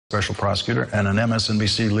special prosecutor and an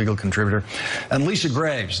MSNBC legal contributor, and Lisa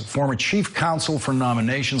Graves, the former chief counsel for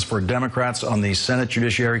nominations for Democrats on the Senate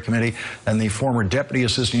Judiciary Committee and the former deputy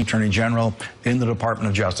assistant attorney general in the Department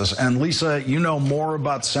of Justice. And Lisa, you know more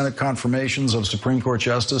about Senate confirmations of Supreme Court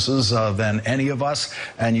justices than any of us,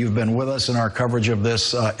 and you've been with us in our coverage of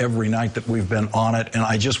this every night that we've been on it. And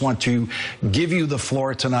I just want to give you the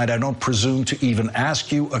floor tonight. I don't presume to even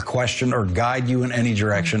ask you a question or guide you in any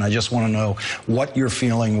direction. I just want to know what you're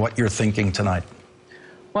feeling, what you're thinking tonight.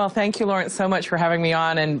 Well, thank you, Lawrence, so much for having me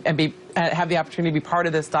on and have the opportunity to be part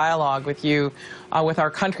of this dialogue with you, with our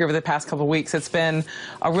country over the past couple of weeks. It's been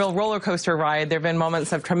a real roller coaster ride. There have been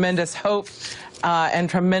moments of tremendous hope and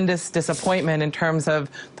tremendous disappointment in terms of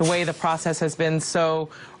the way the process has been so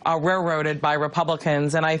railroaded by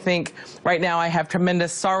Republicans. And I think right now I have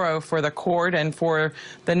tremendous sorrow for the court and for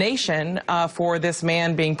the nation for this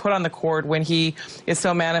man being put on the court when he is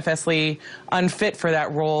so manifestly unfit for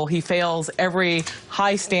that role. He fails every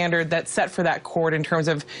high standard that's set for that court in terms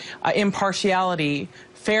of impartiality,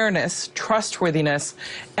 fairness, trustworthiness,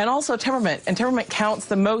 and also temperament. And temperament counts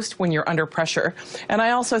the most when you're under pressure. And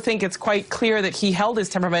I also think it's quite clear that he held his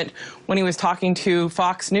temperament when he was talking to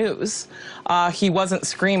Fox News. He wasn't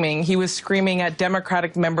screaming. He was screaming at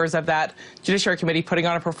Democratic members of that Judiciary Committee, putting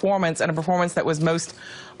on a performance, and a performance that was most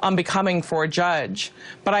unbecoming for a judge.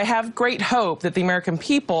 But I have great hope that the American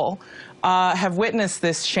people have witnessed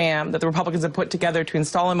this sham that the Republicans have put together to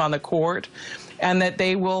install him on the court, and that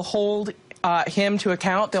they will hold him to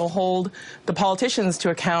account. They'll hold the politicians to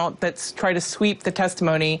account that try to sweep the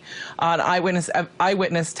testimony,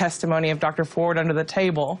 eyewitness testimony of Dr. Ford under the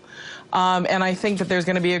table. And I think that there's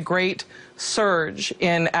going to be a great surge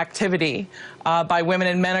in activity by women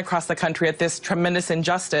and men across the country at this tremendous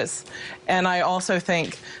injustice. And I also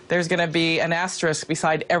think there's going to be an asterisk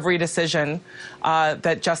beside every decision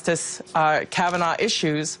that Justice Kavanaugh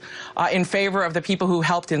issues in favor of the people who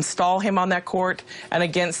helped install him on that court and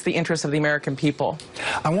against the interests of the American people.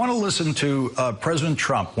 I want to listen to President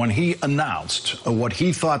Trump when he announced what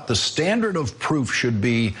he thought the standard of proof should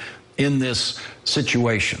be in this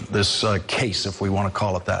situation, this case, if we want to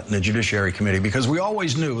call it that, in the Judiciary Committee, because we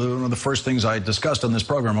always knew, one of the first things I discussed on this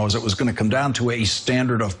program was it was going to come down to a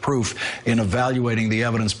standard of proof in evaluating the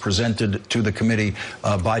evidence presented to the committee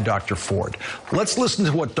by Dr. Ford. Let's listen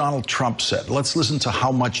to what Donald Trump said. Let's listen to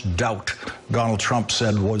how much doubt Donald Trump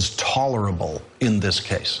said was tolerable in this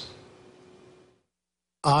case.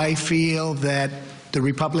 I feel that the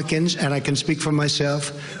Republicans, and I can speak for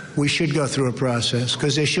myself, we should go through a process,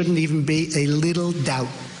 because there shouldn't even be a little doubt.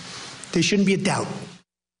 There shouldn't be a doubt.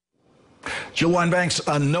 Jill Wine-Banks,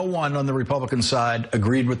 no one on the Republican side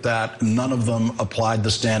agreed with that. None of them applied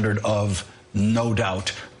the standard of no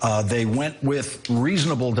doubt. They went with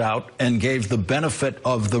reasonable doubt and gave the benefit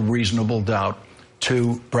of the reasonable doubt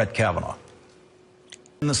to Brett Kavanaugh.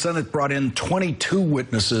 And the Senate brought in 22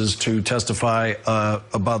 witnesses to testify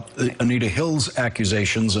about Anita Hill's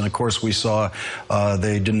accusations, and of course we saw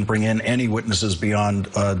they didn't bring in any witnesses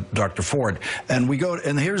beyond Dr. Ford. And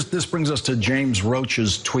this brings us to James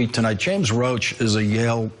Roach's tweet tonight. James Roach is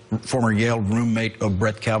a former Yale roommate of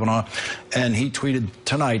Brett Kavanaugh, and he tweeted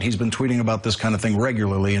tonight, he's been tweeting about this kind of thing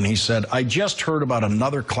regularly, and he said, "I just heard about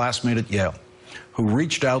another classmate at Yale who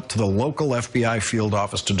reached out to the local FBI field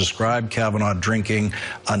office to describe Kavanaugh drinking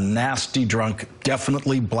a nasty drunk,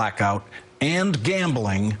 definitely blackout, and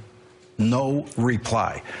gambling. No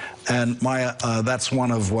reply." And that's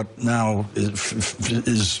one of what now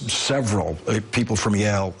is several people from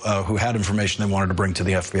Yale who had information they wanted to bring to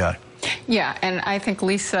the FBI. Yeah, and I think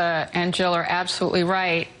Lisa and Jill are absolutely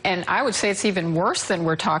right. And I would say it's even worse than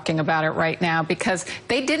we're talking about it right now, because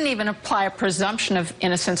they didn't even apply a presumption of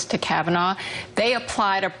innocence to Kavanaugh. They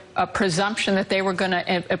applied a presumption that they were going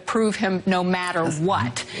to approve him no matter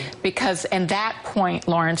what. And that point,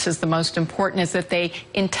 Lawrence, is the most important, is that they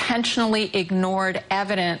intentionally ignored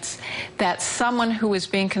evidence that someone who is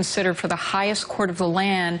being considered for the highest court of the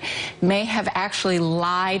land may have actually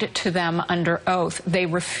lied to them under oath. They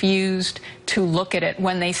refused to look at it.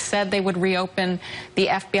 When they said they would reopen the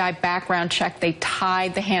FBI background check, they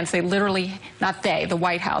tied the hands. They literally, not they, the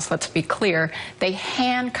White House, let's be clear, they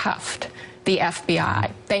handcuffed the FBI.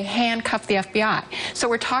 They handcuffed the FBI. So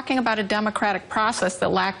we're talking about a democratic process that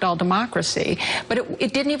lacked all democracy, but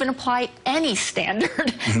it didn't even apply any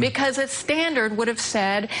standard, because its standard would have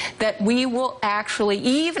said that we will actually,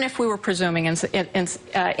 even if we were presuming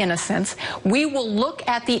innocence, we will look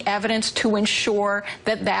at the evidence to ensure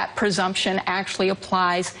that that presumption actually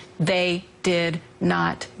applies. They did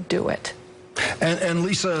not do it. And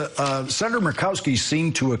Lisa, Senator Murkowski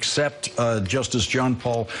seemed to accept Justice John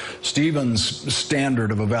Paul Stevens'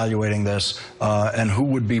 standard of evaluating this and who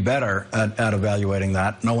would be better at evaluating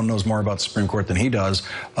that. No one knows more about the Supreme Court than he does.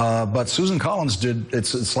 But Susan Collins did.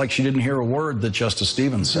 It's like she didn't hear a word that Justice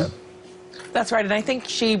Stevens said. That's right. And I think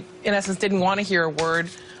she, in essence, didn't want to hear a word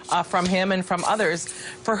from him and from others.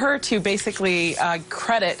 For her to basically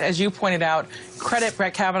credit, as you pointed out, credit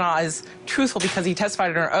Brett Kavanaugh as truthful because he testified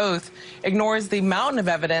under oath, ignores the mountain of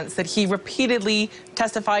evidence that he repeatedly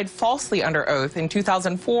testified falsely under oath in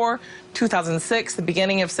 2004, 2006, the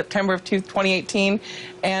beginning of September of 2018,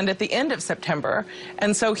 and at the end of September.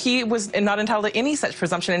 And so he was not entitled to any such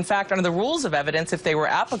presumption. In fact, under the rules of evidence, if they were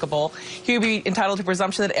applicable, he would be entitled to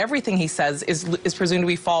presumption that everything he says is presumed to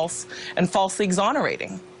be false and falsely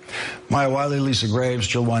exonerating. Maya Wiley, Lisa Graves,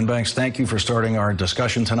 Jill Wine-Banks, thank you for starting our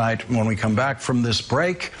discussion tonight. When we come back from this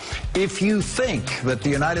break, if you think that the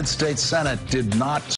United States Senate did not